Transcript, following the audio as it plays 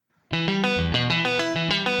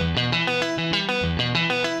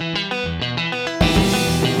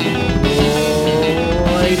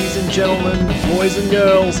gentlemen, boys and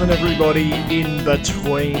girls, and everybody in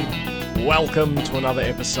between. Welcome to another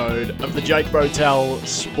episode of the Jake Botel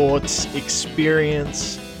Sports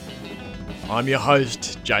Experience. I'm your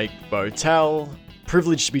host, Jake Botel.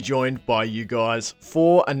 Privileged to be joined by you guys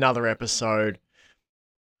for another episode.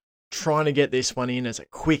 Trying to get this one in as a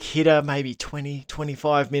quick hitter, maybe 20,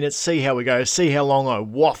 25 minutes. See how we go. See how long I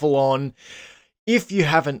waffle on. If you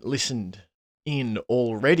haven't listened in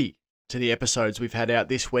already to the episodes we've had out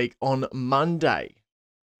this week, on Monday,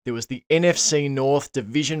 there was the NFC North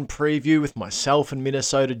Division preview with myself and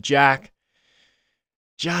Minnesota Jack.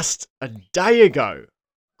 Just a day ago,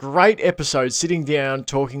 great episode sitting down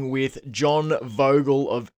talking with John Vogel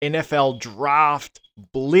of NFL Draft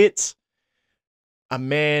Blitz, a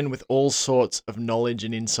man with all sorts of knowledge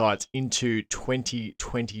and insights into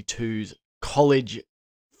 2022's college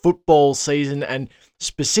football season, and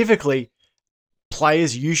specifically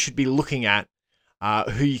players you should be looking at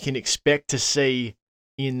who you can expect to see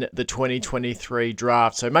in the 2023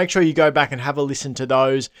 draft. So make sure you go back and have a listen to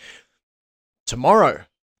those. Tomorrow,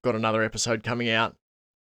 got another episode coming out,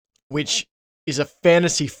 which is a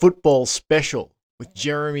fantasy football special with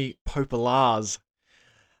Jeremy Popelars.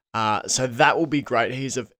 So that will be great.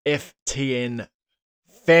 He's of FTN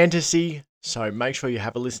Fantasy, so make sure you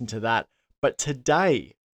have a listen to that. But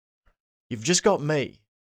today, you've just got me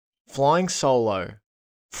flying solo,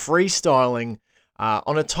 freestyling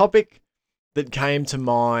on a topic that came to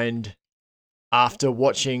mind after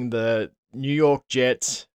watching the New York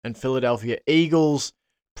Jets and Philadelphia Eagles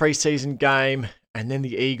preseason game, and then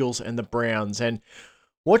the Eagles and the Browns, and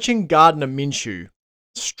watching Gardner Minshew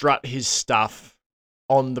strut his stuff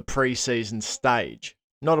on the preseason stage.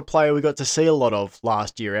 Not a player we got to see a lot of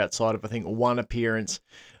last year outside of, I think, one appearance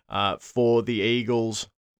for the Eagles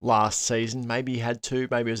last season. Maybe he had two,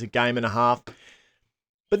 maybe it was a game and a half.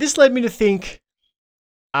 But this led me to think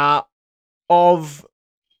of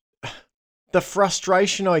the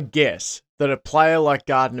frustration, I guess, that a player like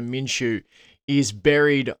Gardner Minshew is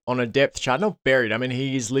buried on a depth chart. Not buried, I mean,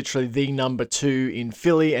 he is literally the number 2 in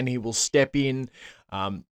Philly, and he will step in. I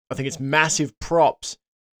think it's massive props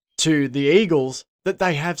to the Eagles that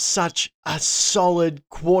they have such a solid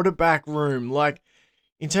quarterback room. Like,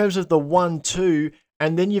 in terms of the 1-2,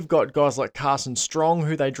 and then you've got guys like Carson Strong,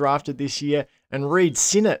 who they drafted this year, and Reed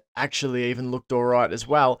Sinnett actually even looked all right as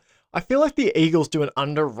well. I feel like the Eagles do an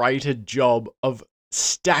underrated job of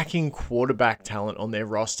stacking quarterback talent on their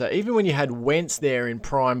roster. Even when you had Wentz there in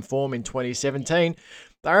prime form in 2017,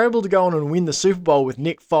 they were able to go on and win the Super Bowl with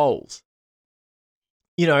Nick Foles.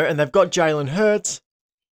 You know, and they've got Jalen Hurts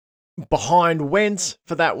behind Wentz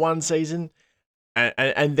for that one season.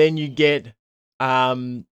 And then you get,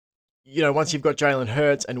 once you've got Jalen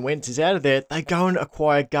Hurts and Wentz is out of there, they go and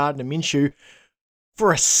acquire Gardner Minshew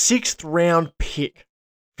for a 6th round pick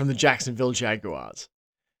from the Jacksonville Jaguars.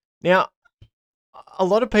 Now, a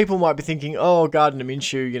lot of people might be thinking, oh, Gardner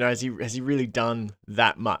Minshew, has he really done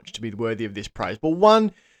that much to be worthy of this praise? Well,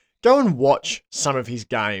 one, go and watch some of his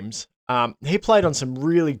games. He played on some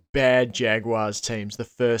really bad Jaguars teams the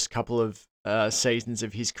first couple of seasons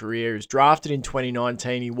of his career. He was drafted in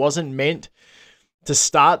 2019. He wasn't meant to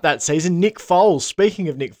start that season. Nick Foles, speaking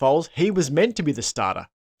of Nick Foles, he was meant to be the starter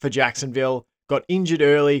for Jacksonville, got injured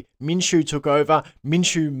early. Minshew took over.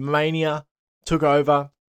 Minshew mania took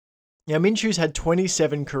over. Now, Minshew's had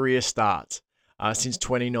 27 career starts since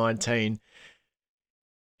 2019.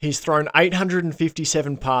 He's thrown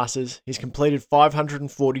 857 passes. He's completed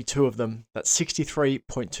 542 of them. That's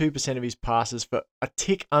 63.2% of his passes for a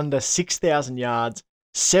tick under 6,000 yards,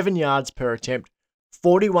 7 yards per attempt,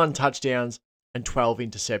 41 touchdowns, and 12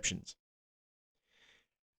 interceptions.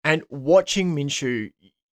 And watching Minshew,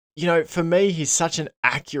 for me, he's such an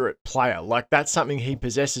accurate player. Like, that's something he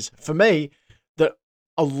possesses. For me, that,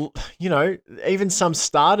 even some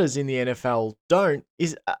starters in the NFL don't,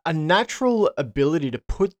 is a natural ability to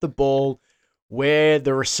put the ball where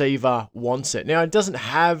the receiver wants it. Now, it doesn't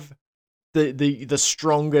have the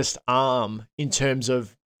strongest arm in terms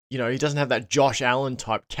of, he doesn't have that Josh Allen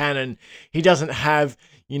type cannon. He doesn't have,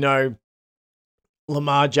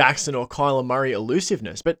 Lamar Jackson or Kyler Murray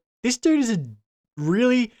elusiveness. But this dude is a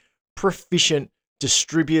really proficient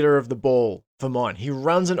distributor of the ball for mine. He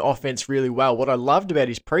runs an offense really well. What I loved about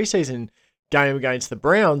his preseason game against the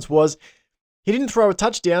Browns was he didn't throw a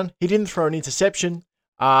touchdown. He didn't throw an interception.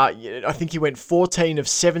 I think he went 14 of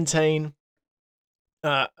 17.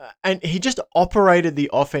 And he just operated the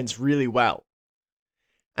offense really well.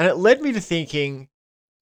 And it led me to thinking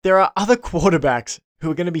there are other quarterbacks who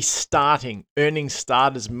are going to be starting, earning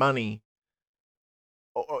starters money,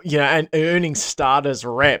 and earning starters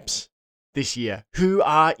reps this year, who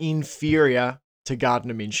are inferior to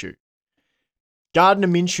Gardner Minshew. Gardner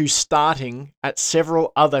Minshew starting at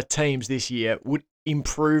several other teams this year would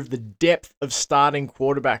improve the depth of starting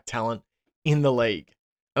quarterback talent in the league.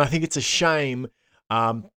 And I think it's a shame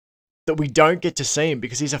that we don't get to see him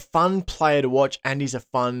because he's a fun player to watch and he's a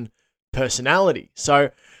fun personality. So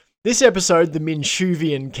this episode, the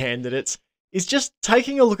Minshew-vian candidates, is just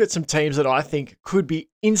taking a look at some teams that I think could be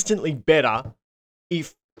instantly better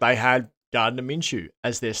if they had Gardner Minshew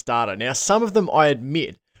as their starter. Now, some of them, I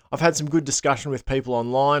admit, I've had some good discussion with people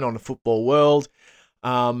online on the football world.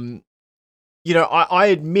 I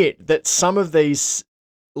admit that some of these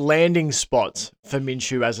landing spots for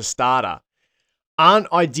Minshew as a starter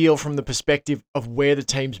aren't ideal from the perspective of where the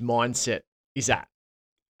team's mindset is at.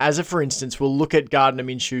 As a for instance, we'll look at Gardner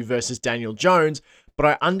Minshew versus Daniel Jones, but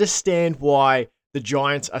I understand why the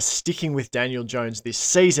Giants are sticking with Daniel Jones this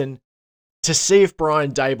season to see if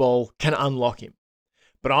Brian Daboll can unlock him.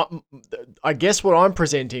 But I guess what I'm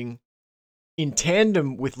presenting in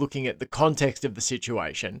tandem with looking at the context of the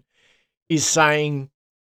situation is saying,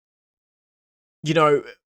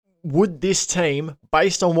 would this team,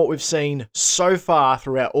 based on what we've seen so far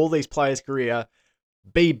throughout all these players' career,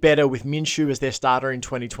 be better with Minshew as their starter in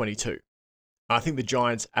 2022? I think the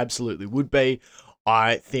Giants absolutely would be.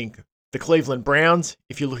 I think the Cleveland Browns,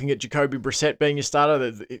 if you're looking at Jacoby Brissett being your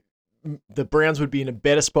starter, the Browns would be in a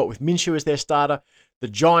better spot with Minshew as their starter. The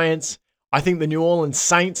Giants, I think the New Orleans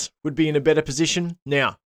Saints would be in a better position.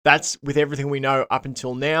 Now, that's with everything we know up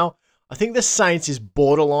until now. I think the Saints is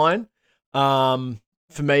borderline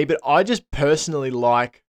for me, but I just personally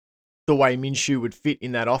like the way Minshew would fit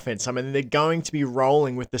in that offense. I mean, they're going to be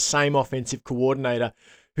rolling with the same offensive coordinator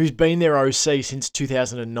who's been their OC since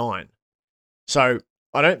 2009. So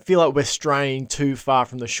I don't feel like we're straying too far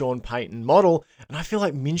from the Sean Payton model, and I feel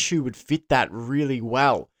like Minshew would fit that really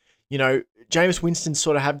well. Jameis Winston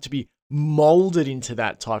sort of had to be molded into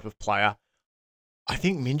that type of player. I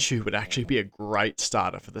think Minshew would actually be a great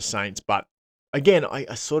starter for the Saints, but again,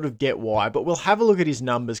 I sort of get why, but we'll have a look at his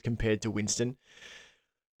numbers compared to Winston.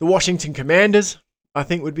 The Washington Commanders, I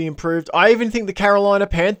think, would be improved. I even think the Carolina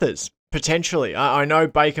Panthers, potentially. I know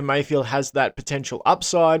Baker Mayfield has that potential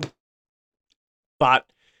upside, but,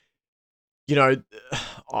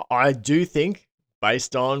 I do think,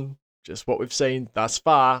 based on just what we've seen thus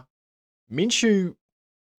far, Minshew,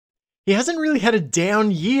 he hasn't really had a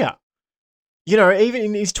down year. Even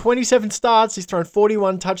in his 27 starts, he's thrown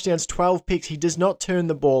 41 touchdowns, 12 picks. He does not turn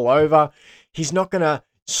the ball over. He's not going to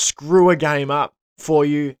screw a game up for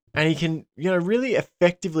you. And he can, really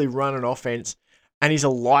effectively run an offense. And he's a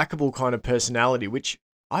likable kind of personality, which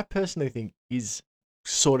I personally think is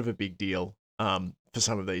sort of a big deal for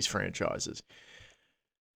some of these franchises.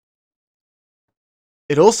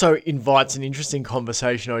 It also invites an interesting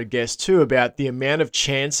conversation, I guess, too, about the amount of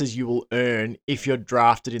chances you will earn if you're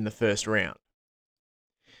drafted in the first round.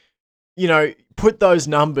 Put those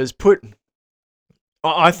numbers,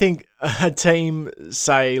 I think a team,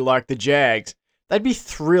 say, like the Jags, they'd be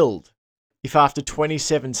thrilled if after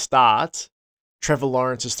 27 starts, Trevor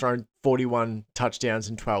Lawrence has thrown 41 touchdowns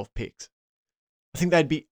and 12 picks. I think they'd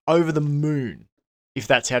be over the moon if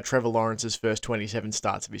that's how Trevor Lawrence's first 27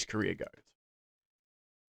 starts of his career goes.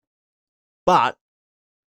 But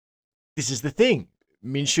this is the thing.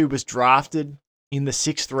 Minshew was drafted in the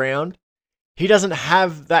 6th round. He doesn't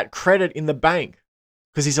have that credit in the bank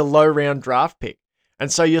because he's a low round draft pick.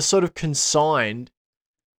 And so you're sort of consigned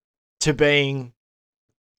to being,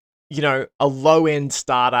 a low end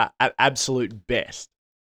starter at absolute best.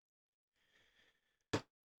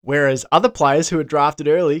 Whereas other players who are drafted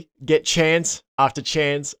early get chance after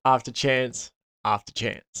chance after chance after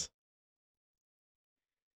chance.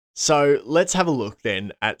 So let's have a look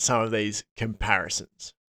then at some of these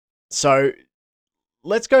comparisons. So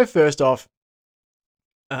let's go first off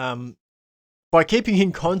by keeping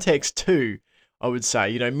in context too, I would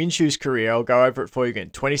say, Minshew's career, I'll go over it for you again.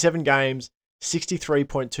 27 games,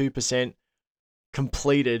 63.2%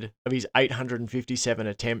 completed of his 857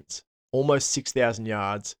 attempts, almost 6,000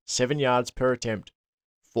 yards, 7 yards per attempt,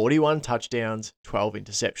 41 touchdowns, 12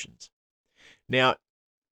 interceptions. Now,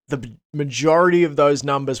 the majority of those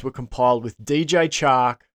numbers were compiled with DJ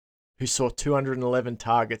Chark, who saw 211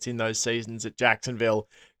 targets in those seasons at Jacksonville,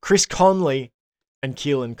 Chris Conley, and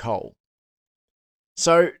Keelan Cole.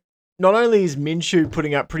 So not only is Minshew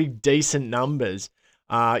putting up pretty decent numbers,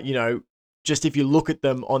 just if you look at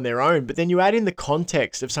them on their own, but then you add in the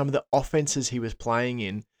context of some of the offenses he was playing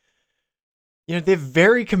in, they're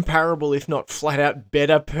very comparable, if not flat out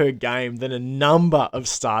better per game than a number of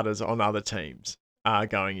starters on other teams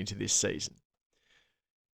going into this season.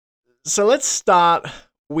 So let's start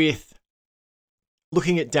with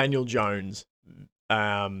looking at Daniel Jones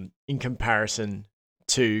in comparison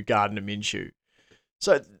to Gardner Minshew.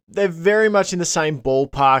 So they're very much in the same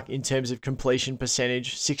ballpark in terms of completion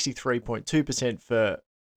percentage, 63.2% for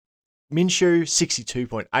Minshew,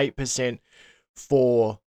 62.8%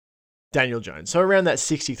 for Daniel Jones. So around that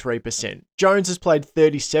 63%. Jones has played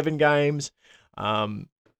 37 games.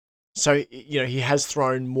 So, he has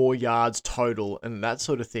thrown more yards total and that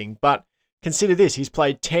sort of thing. But consider this. He's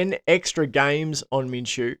played 10 extra games on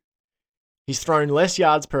Minshew. He's thrown less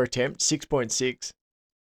yards per attempt, 6.6.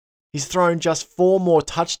 He's thrown just 4 more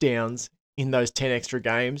touchdowns in those 10 extra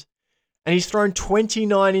games. And he's thrown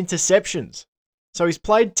 29 interceptions. So he's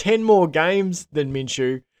played 10 more games than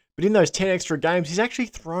Minshew. But in those 10 extra games, he's actually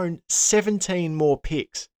thrown 17 more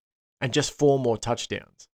picks and just 4 more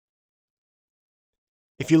touchdowns.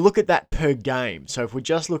 If you look at that per game, so if we're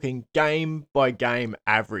just looking game by game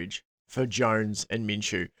average for Jones and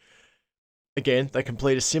Minshew, again, they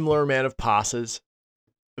complete a similar amount of passes,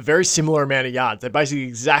 a very similar amount of yards. They're basically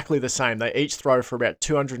exactly the same. They each throw for about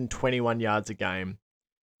 221 yards a game.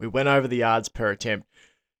 We went over the yards per attempt.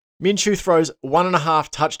 Minshew throws 1.5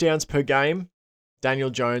 touchdowns per game.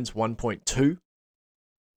 Daniel Jones, 1.2.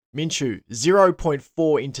 Minshew, 0.4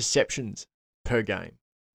 interceptions per game.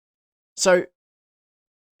 So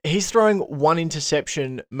he's throwing 1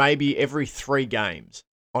 interception maybe every 3 games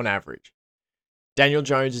on average. Daniel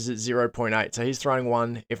Jones is at 0.8, so he's throwing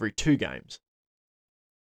 1 every 2 games.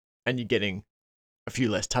 And you're getting a few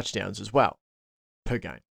less touchdowns as well per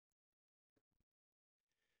game.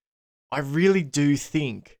 I really do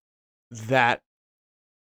think that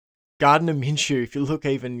Gardner Minshew, if you look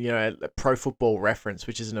even, at Pro Football Reference,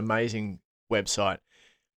 which is an amazing website,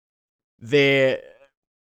 their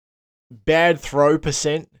bad throw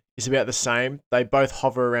percent is about the same. They both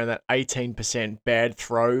hover around that 18% bad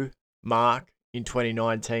throw mark in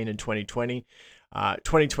 2019 and 2020.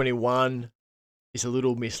 2021 is a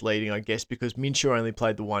little misleading, I guess, because Minshew only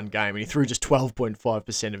played the 1 game and he threw just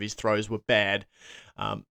 12.5% of his throws were bad.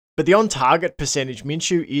 But the on-target percentage,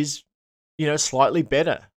 Minshew is, slightly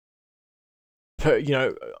better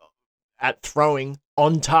at throwing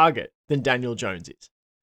on target than Daniel Jones is.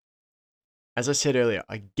 As I said earlier,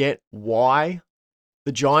 I get why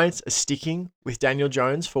the Giants are sticking with Daniel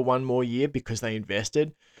Jones for 1 more year because they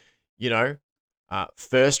invested,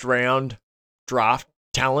 first round draft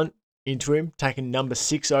talent into him, taking number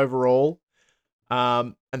 6 overall.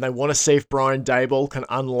 And they want to see if Brian Daboll can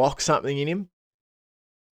unlock something in him.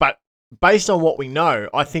 But based on what we know,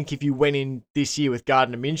 I think if you went in this year with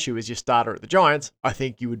Gardner Minshew as your starter at the Giants, I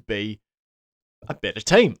think you would be a better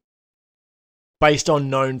team based on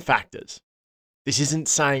known factors. This isn't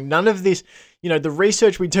saying none of this, the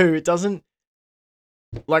research we do, it doesn't,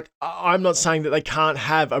 I'm not saying that they can't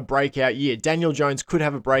have a breakout year. Daniel Jones could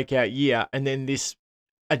have a breakout year, and then this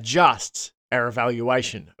adjusts our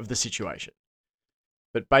evaluation of the situation.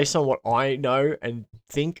 But based on what I know and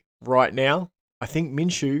think right now, I think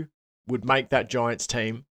Minshew would make that Giants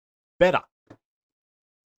team better.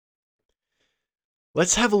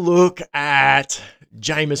 Let's have a look at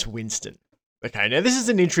Jameis Winston. Okay, now this is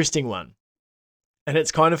an interesting one. And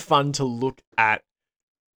it's kind of fun to look at,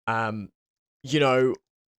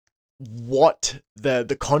 what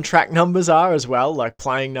the contract numbers are as well, like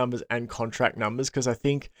playing numbers and contract numbers, because I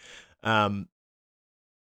think,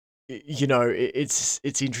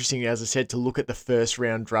 it's interesting, as I said, to look at the first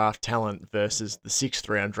round draft talent versus the 6th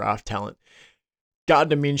round draft talent.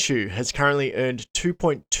 Gardner Minshew has currently earned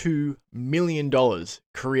 $2.2 million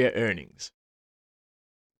career earnings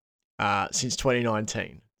since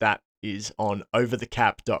 2019. That is on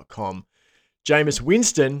overthecap.com. Jameis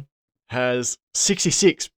Winston has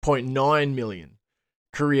 $66.9 million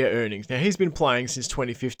career earnings. Now, he's been playing since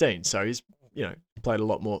 2015, so he's, played a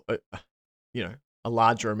lot more, a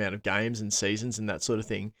larger amount of games and seasons and that sort of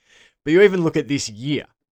thing. But you even look at this year.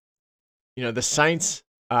 The Saints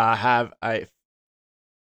have a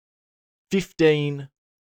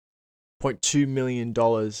 $15.2 million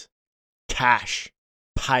cash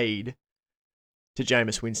paid to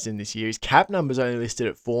Jameis Winston this year. His cap number's only listed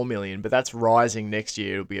at $4 million, but that's rising next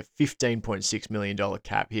year. It'll be a $15.6 million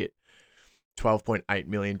cap hit, $12.8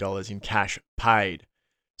 million in cash paid.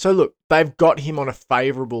 So look, they've got him on a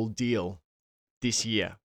favorable deal this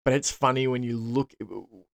year. But it's funny when you look,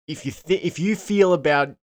 if you feel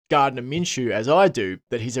about Gardner Minshew, as I do,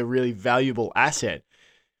 that he's a really valuable asset,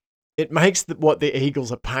 it makes what the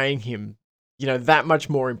Eagles are paying him, that much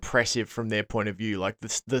more impressive from their point of view. Like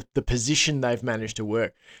the position they've managed to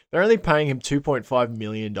work. They're only paying him $2.5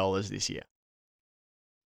 million this year.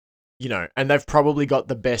 And they've probably got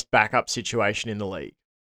the best backup situation in the league.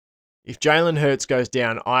 If Jalen Hurts goes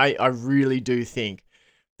down, I really do think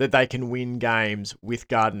that they can win games with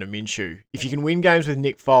Gardner Minshew. If you can win games with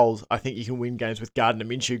Nick Foles, I think you can win games with Gardner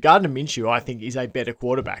Minshew. Gardner Minshew, I think, is a better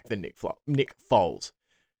quarterback than Nick Foles.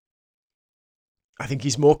 I think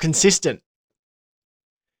he's more consistent.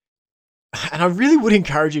 And I really would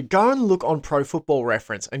encourage you, go and look on Pro Football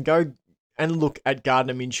Reference and go and look at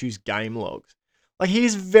Gardner Minshew's game logs. Like, he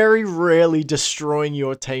is very rarely destroying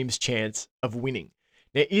your team's chance of winning.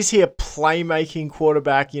 Now, is he a playmaking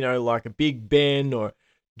quarterback, like a Big Ben or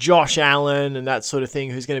Josh Allen and that sort of thing,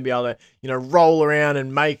 who's going to be able to, roll around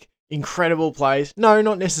and make incredible plays? No,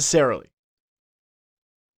 not necessarily.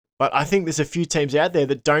 But I think there's a few teams out there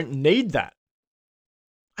that don't need that.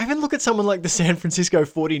 I even look at someone like the San Francisco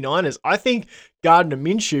 49ers. I think Gardner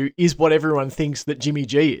Minshew is what everyone thinks that Jimmy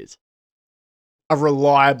G is. A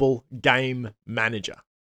reliable game manager.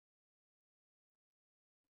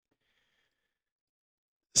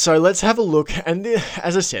 So let's have a look. And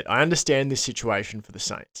as I said, I understand this situation for the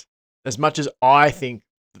Saints. As much as I think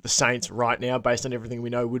that the Saints right now, based on everything we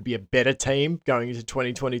know, would be a better team going into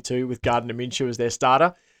 2022 with Gardner Minshew as their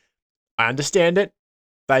starter, I understand it.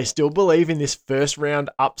 They still believe in this first round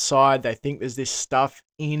upside. They think there's this stuff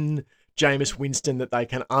in Jameis Winston that they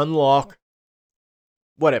can unlock.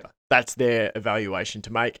 Whatever. That's their evaluation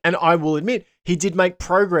to make. And I will admit, he did make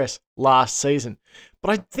progress last season.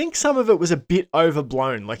 But I think some of it was a bit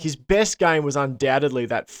overblown. Like, his best game was undoubtedly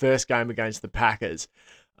that first game against the Packers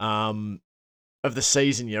of the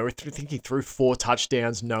season. We're thinking through 4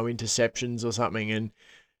 touchdowns, no interceptions or something, and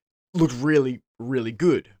looked really, really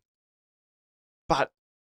good. But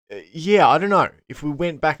yeah, I don't know. If we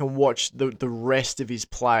went back and watched the rest of his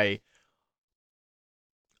play,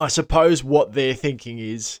 I suppose what they're thinking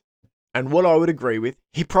is, and what I would agree with,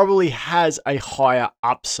 he probably has a higher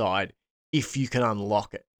upside if you can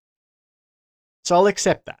unlock it. So I'll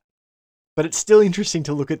accept that. But it's still interesting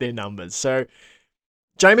to look at their numbers. So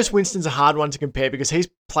Jameis Winston's a hard one to compare because he's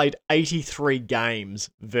played 83 games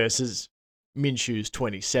versus Minshew's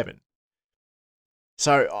 27.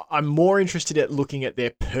 So I'm more interested at looking at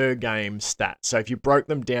their per game stats. So if you broke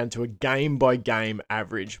them down to a game by game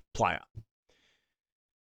average player.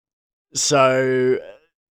 So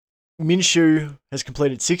Minshew has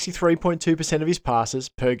completed 63.2% of his passes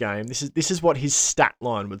per game. This is what his stat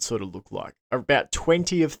line would sort of look like. About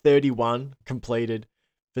 20 of 31 completed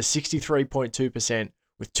for 63.2%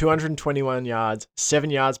 with 221 yards, 7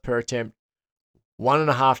 yards per attempt,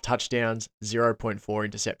 1.5 touchdowns, 0.4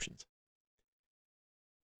 interceptions.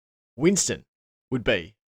 Winston would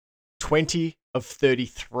be 20 of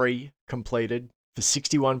 33 completed for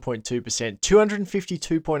 61.2%,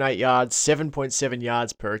 252.8 yards, 7.7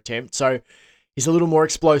 yards per attempt. So he's a little more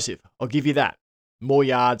explosive. I'll give you that. More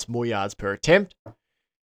yards per attempt.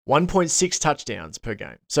 1.6 touchdowns per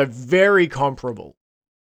game. So very comparable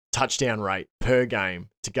touchdown rate per game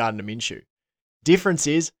to Gardner Minshew. Difference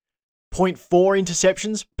is 0.4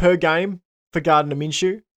 interceptions per game for Gardner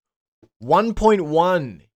Minshew.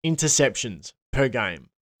 1.1 interceptions per game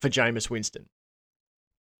for Jameis Winston.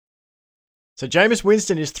 So Jameis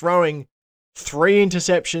Winston is throwing 3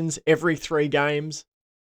 interceptions every 3 games.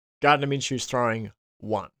 Gardner Minshew's throwing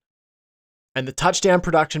 1. And the touchdown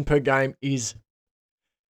production per game there's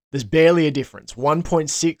barely a difference.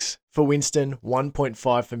 1.6 for Winston,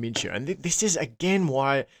 1.5 for Minshew. And this is, again,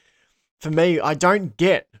 why, for me, I don't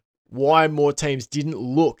get why more teams didn't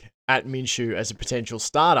look at Minshew as a potential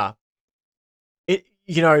starter.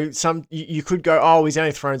 You could go, oh, he's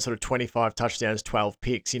only thrown sort of 25 touchdowns, 12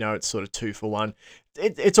 picks. It's sort of 2 for 1.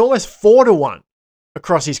 It's almost 4 to 1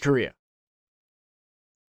 across his career.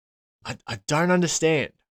 I don't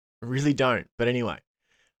understand. I really don't. But anyway,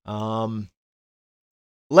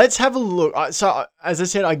 let's have a look. So, as I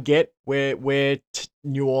said, I get where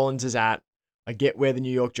New Orleans is at. I get where the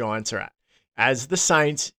New York Giants are at. As the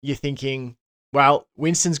Saints, you're thinking, well,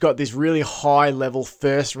 Winston's got this really high-level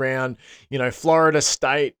first-round, Florida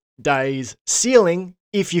State days ceiling,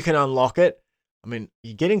 if you can unlock it. I mean,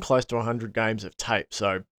 you're getting close to 100 games of tape,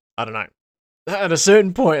 so I don't know. At a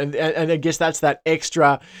certain point, and I guess that's that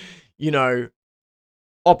extra,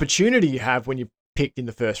 opportunity you have when you're picked in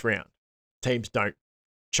the first round. Teams don't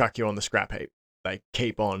chuck you on the scrap heap. They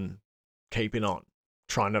keep on keeping on,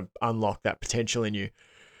 trying to unlock that potential in you.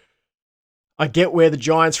 I get where the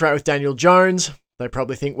Giants are at with Daniel Jones. They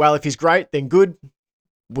probably think, well, if he's great, then good.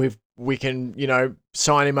 We can,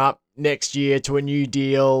 sign him up next year to a new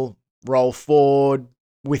deal, roll forward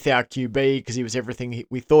with our QB because he was everything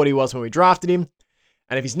we thought he was when we drafted him.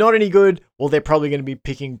 And if he's not any good, well, they're probably going to be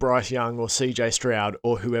picking Bryce Young or CJ Stroud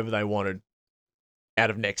or whoever they wanted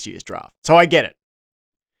out of next year's draft. So I get it.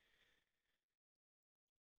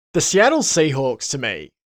 The Seattle Seahawks, to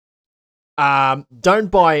me,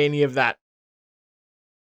 Don't buy any of that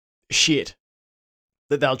shit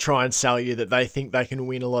that they'll try and sell you that they think they can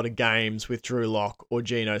win a lot of games with Drew Lock or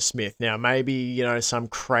Geno Smith. Now, maybe, some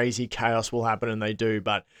crazy chaos will happen and they do,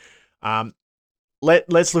 but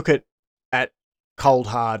let's look at cold,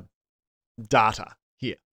 hard data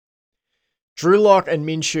here. Drew Lock and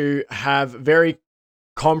Minshew have very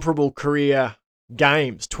comparable career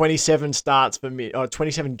games. 27 games for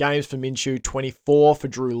Minshew, 24 for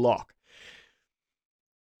Drew Lock.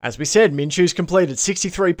 As we said, Minshew's completed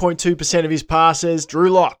 63.2% of his passes. Drew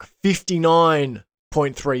Lock,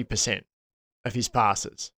 59.3% of his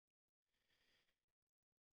passes.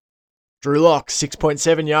 Drew Lock,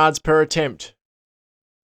 6.7 yards per attempt.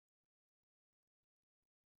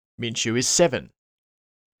 Minshew is 7.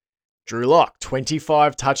 Drew Lock,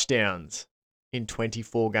 25 touchdowns in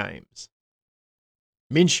 24 games.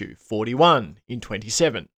 Minshew, 41 in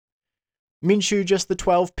 27. Minshew, just the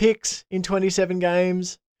 12 picks in 27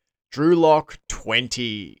 games. Drew Lock,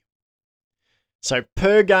 20. So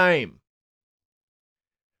per game,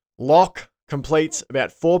 Lock completes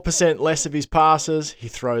about 4% less of his passes. He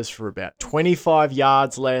throws for about 25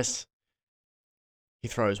 yards less. He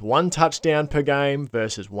throws 1 touchdown per game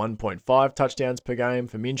versus 1.5 touchdowns per game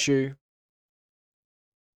for Minshew.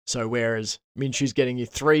 So whereas Minshew's getting you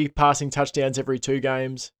 3 passing touchdowns every 2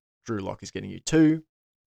 games, Drew Lock is getting you 2.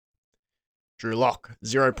 Drew Lock,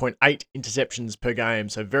 0.8 interceptions per game,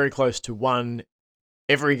 so very close to 1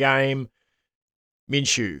 every game.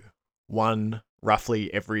 Minshew, 1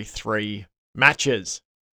 roughly every 3 matches.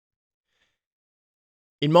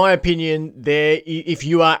 In my opinion, if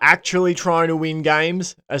you are actually trying to win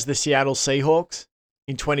games as the Seattle Seahawks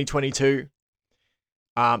in 2022,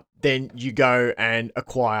 then you go and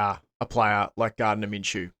acquire a player like Gardner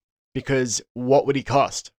Minshew. Because what would he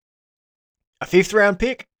cost? A 5th round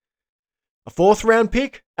pick? A 4th round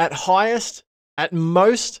pick at highest, at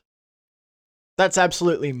most? That's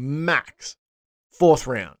absolutely max. 4th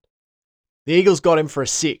round. The Eagles got him for a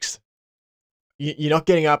 6th. You're not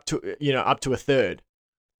getting up to a 3rd.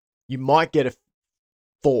 You might get a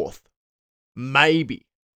 4th. Maybe.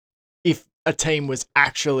 If a team was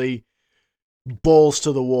actually balls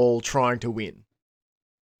to the wall trying to win.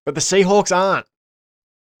 But the Seahawks aren't.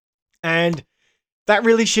 And that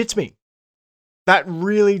really shits me. That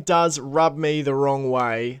really does rub me the wrong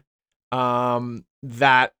way.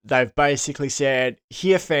 That they've basically said,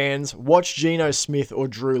 here fans, watch Geno Smith or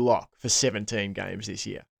Drew Lock for 17 games this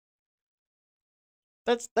year.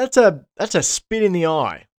 That's a spit in the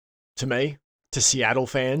eye to me, to Seattle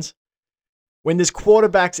fans. When there's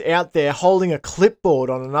quarterbacks out there holding a clipboard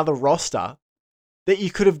on another roster that you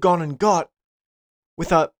could have gone and got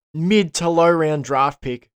with a mid to low round draft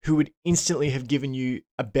pick who would instantly have given you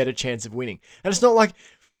a better chance of winning. And it's not like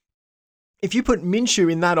if you put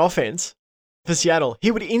Minshew in that offense for Seattle, he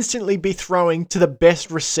would instantly be throwing to the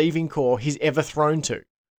best receiving core he's ever thrown to.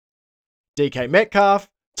 DK Metcalf,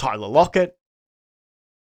 Tyler Lockett.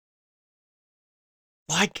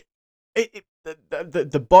 Like,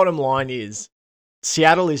 the bottom line is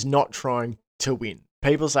Seattle is not trying to win.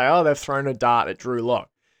 People say, oh, they've thrown a dart at Drew Lock.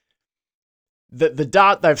 The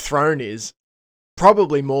dart they've thrown is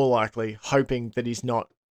probably more likely hoping that he's not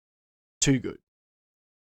too good.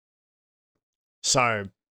 So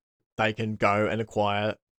they can go and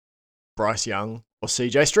acquire Bryce Young or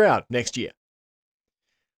CJ Stroud next year.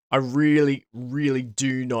 I really, really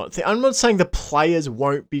do not think... I'm not saying the players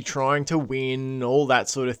won't be trying to win, all that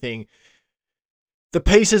sort of thing. The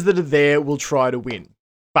pieces that are there will try to win.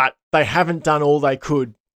 But they haven't done all they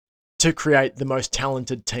could to create the most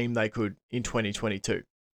talented team they could in 2022.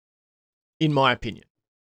 In my opinion.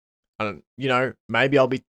 Maybe I'll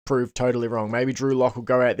be proved totally wrong. Maybe Drew Lock will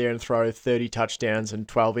go out there and throw 30 touchdowns and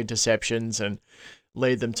 12 interceptions and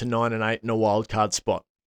lead them to 9-8 in a wild card spot.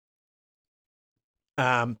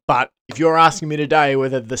 But if you're asking me today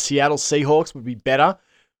whether the Seattle Seahawks would be better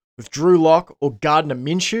with Drew Lock or Gardner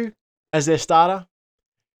Minshew as their starter,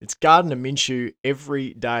 it's Gardner Minshew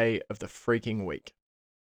every day of the freaking week.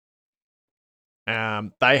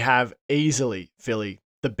 They have easily, Philly,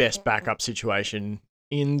 the best backup situation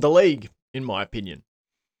in the league, in my opinion.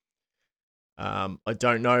 I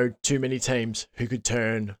don't know too many teams who could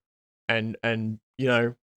turn and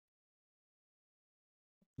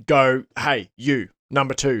go, hey, you,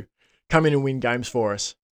 number 2, come in and win games for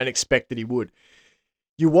us, and expect that he would.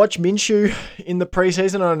 You watch Minshew in the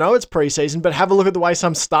preseason, I know it's preseason, but have a look at the way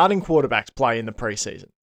some starting quarterbacks play in the preseason.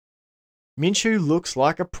 Minshew looks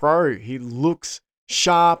like a pro. He looks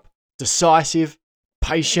sharp, decisive,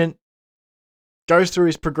 patient, goes through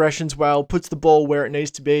his progressions well, puts the ball where it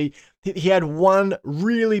needs to be. He had one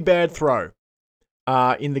really bad throw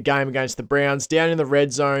in the game against the Browns, down in the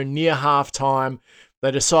red zone near halftime.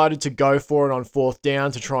 They decided to go for it on 4th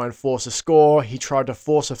down to try and force a score. He tried to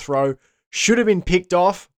force a throw. Should have been picked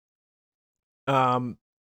off and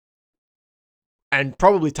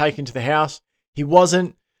probably taken to the house. He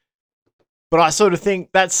wasn't. But I sort of think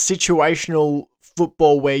that's situational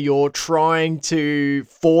football where you're trying to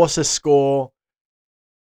force a score.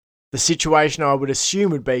 The situation I would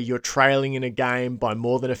assume would be you're trailing in a game by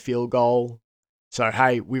more than a field goal. So,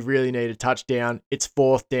 hey, we really need a touchdown. It's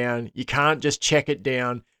 4th down. You can't just check it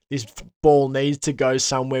down. This ball needs to go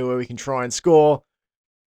somewhere where we can try and score.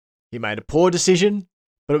 He made a poor decision,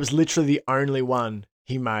 but it was literally the only one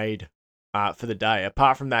he made for the day.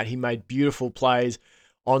 Apart from that, he made beautiful plays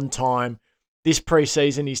on time. This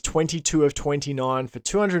preseason, he's 22 of 29 for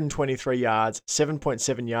 223 yards,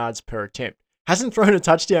 7.7 yards per attempt. Hasn't thrown a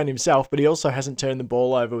touchdown himself, but he also hasn't turned the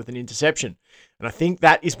ball over with an interception. And I think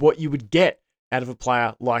that is what you would get out of a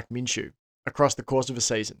player like Minshew across the course of a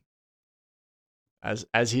season.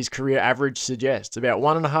 As his career average suggests, about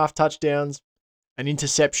 1.5 touchdowns, an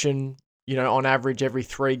interception, on average every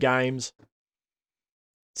 3 games,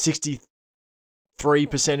 63%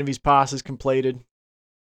 of his passes completed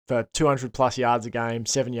for 200 plus yards a game,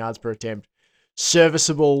 7 yards per attempt.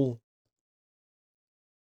 Serviceable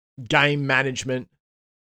game management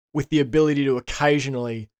with the ability to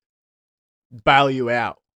occasionally bail you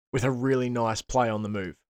out with a really nice play on the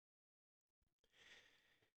move.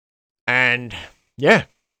 And yeah,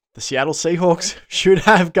 the Seattle Seahawks should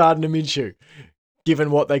have Gardner Minshew.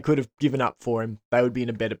 Given what they could have given up for him, they would be in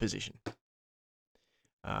a better position.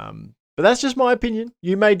 But that's just my opinion.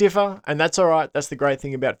 You may differ, and that's all right. That's the great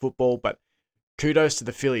thing about football. But kudos to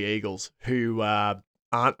the Philly Eagles, who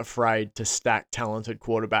aren't afraid to stack talented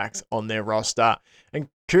quarterbacks on their roster. And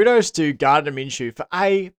kudos to Gardner Minshew for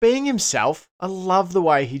A, being himself. I love the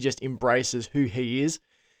way he just embraces who he is.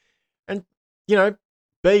 And,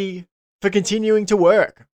 B, for continuing to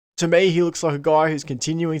work. To me, he looks like a guy who's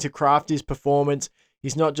continuing to craft his performance.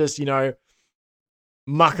 He's not just,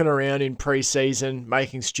 mucking around in preseason,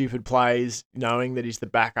 making stupid plays, knowing that he's the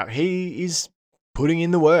backup. He is putting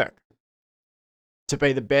in the work to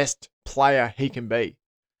be the best player he can be.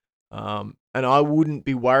 And I wouldn't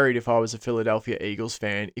be worried if I was a Philadelphia Eagles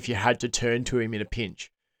fan if you had to turn to him in a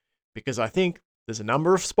pinch. Because I think there's a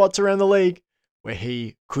number of spots around the league where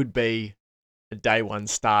he could be a day one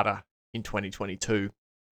starter in 2022.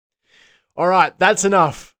 All right, that's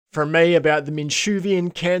enough from me about the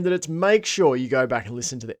Minshew-vian candidates. Make sure you go back and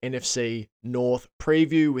listen to the NFC North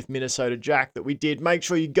preview with Minnesota Jack that we did. Make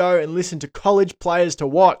sure you go and listen to College Players to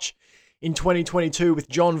Watch in 2022 with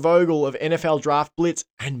John Vogel of NFL Draft Blitz.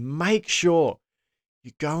 And make sure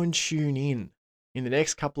you go and tune in the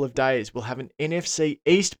next couple of days. We'll have an NFC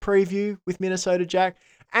East preview with Minnesota Jack,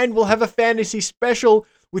 and we'll have a fantasy special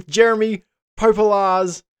with Jeremy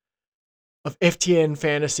Popolars of FTN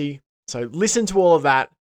Fantasy. So listen to all of that.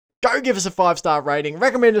 Go give us a 5-star rating.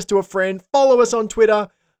 Recommend us to a friend. Follow us on Twitter.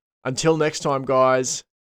 Until next time, guys.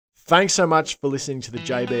 Thanks so much for listening to the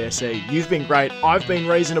JBSE. You've been great. I've been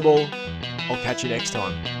reasonable. I'll catch you next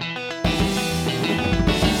time.